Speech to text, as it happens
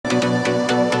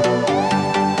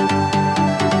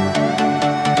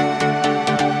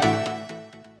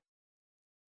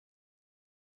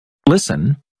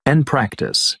Listen and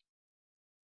practice.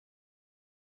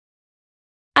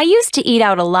 I used to eat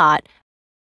out a lot,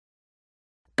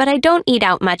 but I don't eat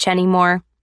out much anymore.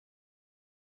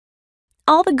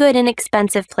 All the good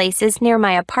inexpensive places near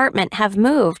my apartment have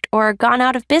moved or gone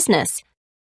out of business.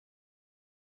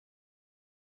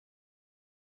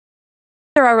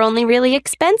 There are only really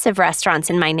expensive restaurants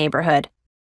in my neighborhood.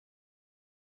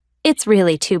 It's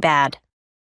really too bad.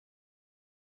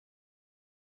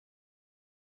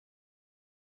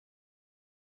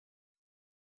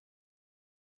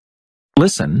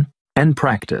 Listen and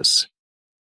practice.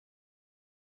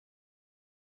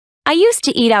 I used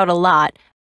to eat out a lot.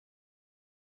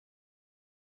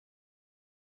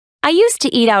 I used to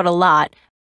eat out a lot.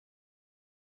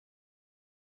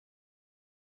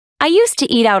 I used to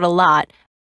eat out a lot,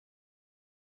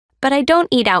 but I don't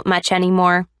eat out much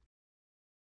anymore.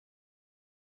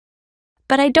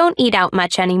 But I don't eat out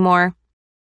much anymore.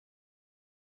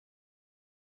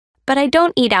 But I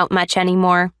don't eat out much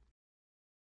anymore.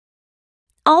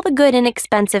 All the good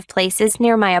inexpensive places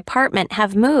near my apartment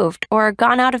have moved or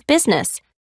gone out of business.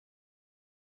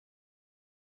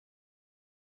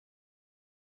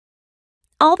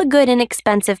 All the good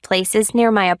inexpensive places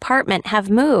near my apartment have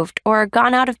moved or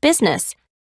gone out of business.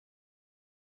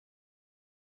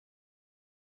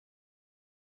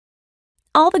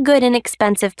 All the good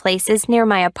inexpensive places near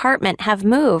my apartment have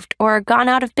moved or gone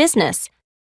out of business.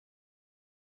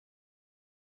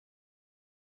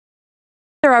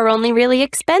 There are only really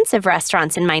expensive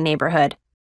restaurants in my neighborhood.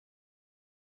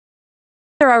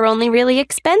 There are only really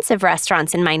expensive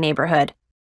restaurants in my neighborhood.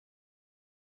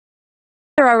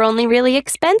 There are only really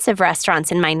expensive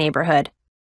restaurants in my neighborhood.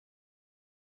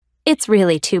 It's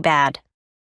really too bad.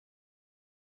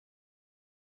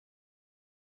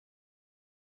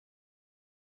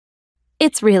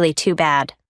 It's really too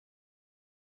bad.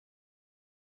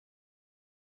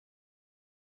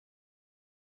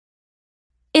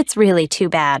 It's really too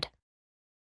bad.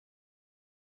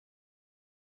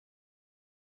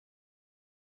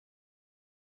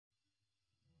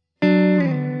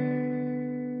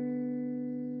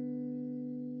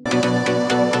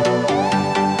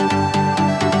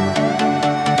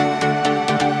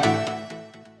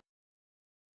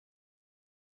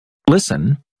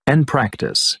 Listen and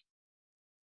practice.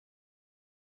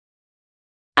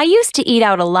 I used to eat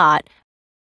out a lot,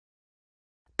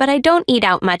 but I don't eat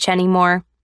out much anymore.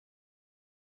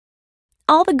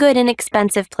 All the good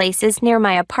inexpensive places near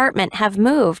my apartment have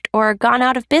moved or gone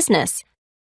out of business.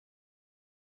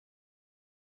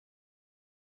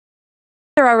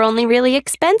 There are only really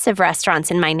expensive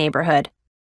restaurants in my neighborhood.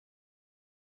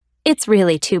 It's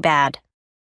really too bad.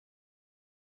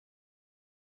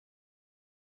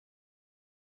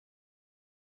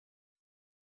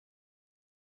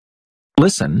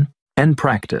 Listen and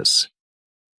practice.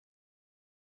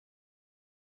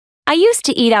 I used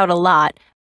to eat out a lot.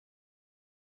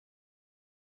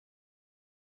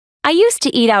 I used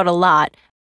to eat out a lot.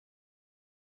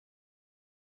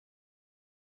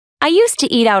 I used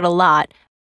to eat out a lot,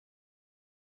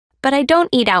 but I don't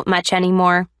eat out much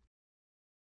anymore.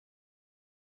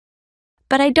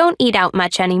 But I don't eat out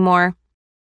much anymore.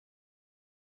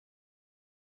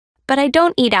 But I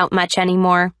don't eat out much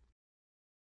anymore.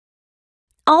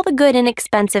 All the good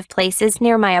inexpensive places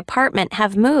near my apartment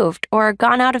have moved or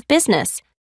gone out of business.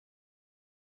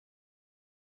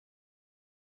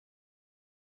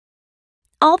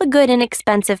 All the good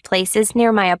inexpensive places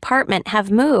near my apartment have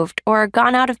moved or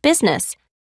gone out of business.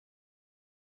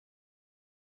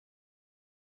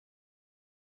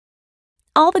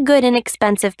 All the good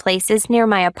inexpensive places near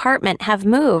my apartment have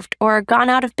moved or gone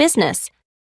out of business.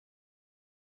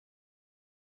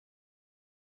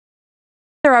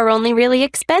 There are only really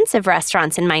expensive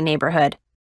restaurants in my neighborhood.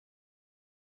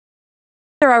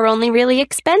 There are only really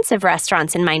expensive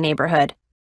restaurants in my neighborhood.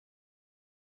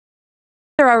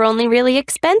 There are only really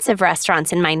expensive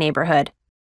restaurants in my neighborhood.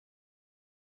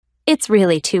 It's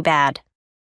really too bad.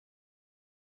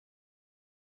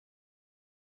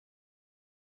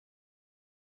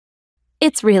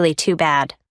 It's really too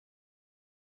bad.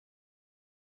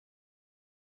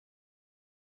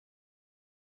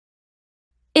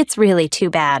 It's really too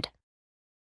bad.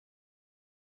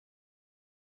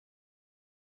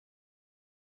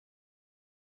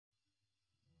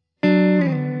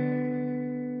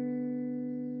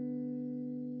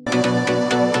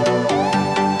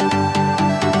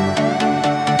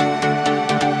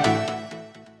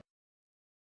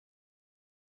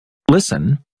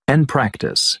 Listen and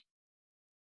practice.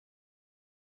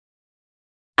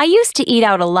 I used to eat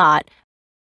out a lot,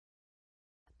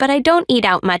 but I don't eat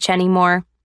out much anymore.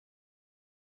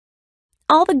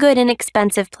 All the good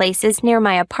inexpensive places near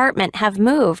my apartment have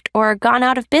moved or gone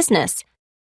out of business.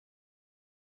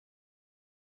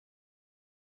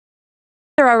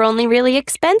 There are only really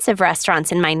expensive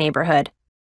restaurants in my neighborhood.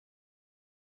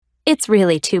 It's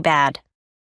really too bad.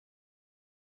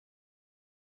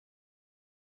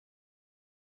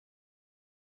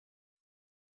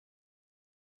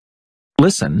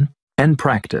 Listen and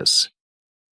practice.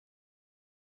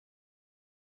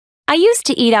 I used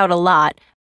to eat out a lot.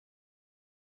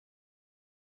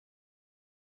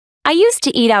 I used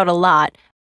to eat out a lot.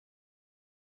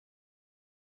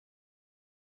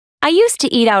 I used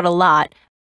to eat out a lot,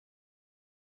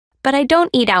 but I don't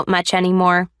eat out much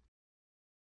anymore.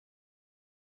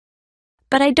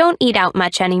 But I don't eat out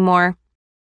much anymore.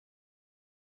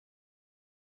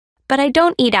 But I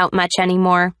don't eat out much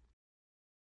anymore.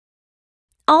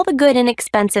 All the good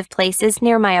inexpensive places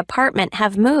near my apartment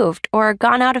have moved or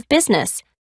gone out of business.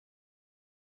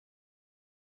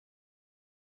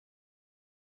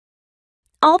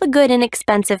 All the good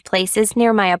inexpensive places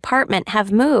near my apartment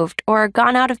have moved or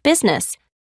gone out of business.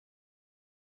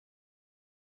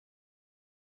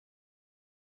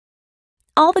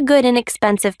 All the good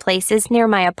inexpensive places near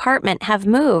my apartment have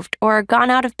moved or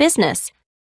gone out of business.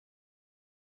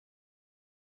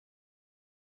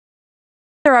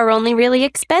 There are only really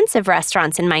expensive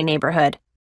restaurants in my neighborhood.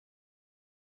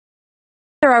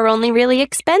 There are only really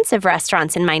expensive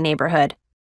restaurants in my neighborhood.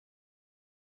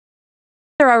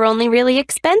 There are only really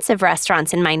expensive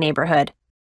restaurants in my neighborhood.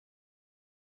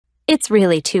 It's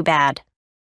really too bad.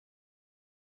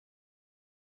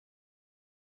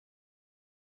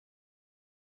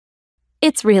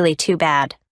 It's really too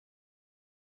bad.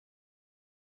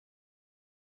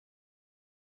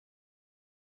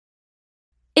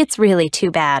 It's really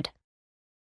too bad.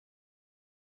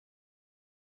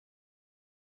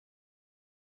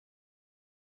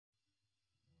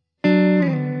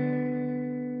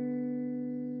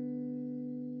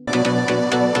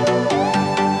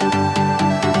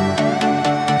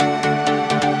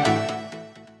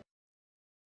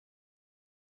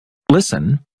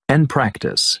 Listen and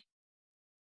practice.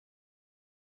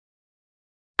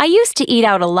 I used to eat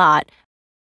out a lot,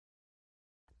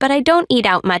 but I don't eat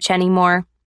out much anymore.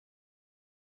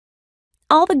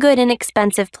 All the good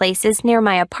inexpensive places near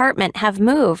my apartment have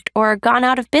moved or gone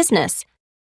out of business.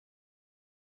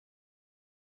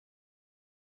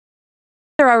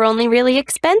 There are only really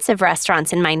expensive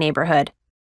restaurants in my neighborhood.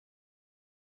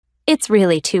 It's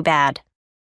really too bad.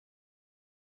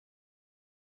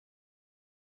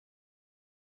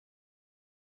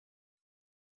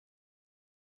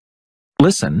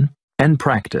 Listen and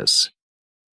practice.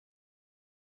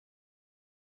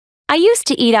 I used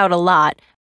to eat out a lot.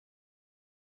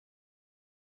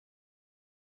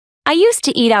 I used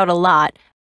to eat out a lot.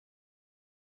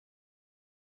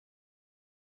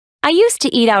 I used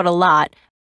to eat out a lot,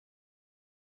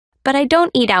 but I don't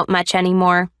eat out much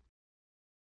anymore.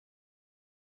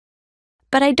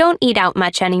 But I don't eat out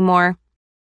much anymore.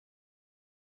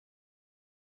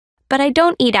 But I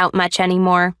don't eat out much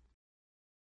anymore.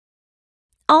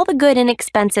 All the good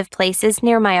inexpensive places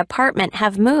near my apartment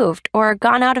have moved or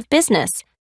gone out of business.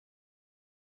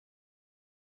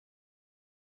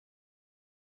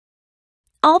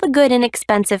 All the good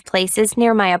inexpensive places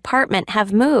near my apartment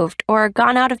have moved or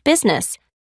gone out of business.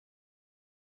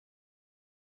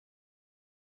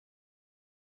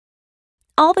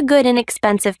 All the good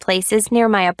inexpensive places near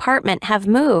my apartment have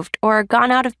moved or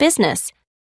gone out of business.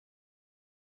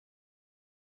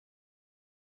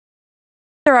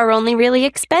 There are only really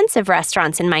expensive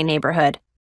restaurants in my neighborhood.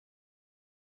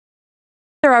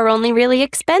 There are only really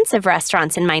expensive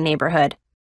restaurants in my neighborhood.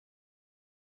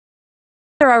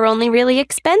 There are only really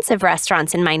expensive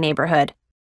restaurants in my neighborhood.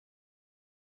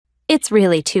 It's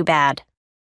really too bad.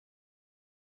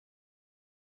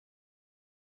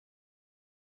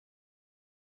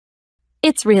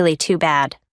 It's really too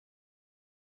bad.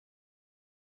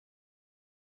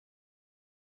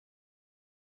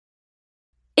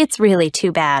 It's really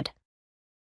too bad.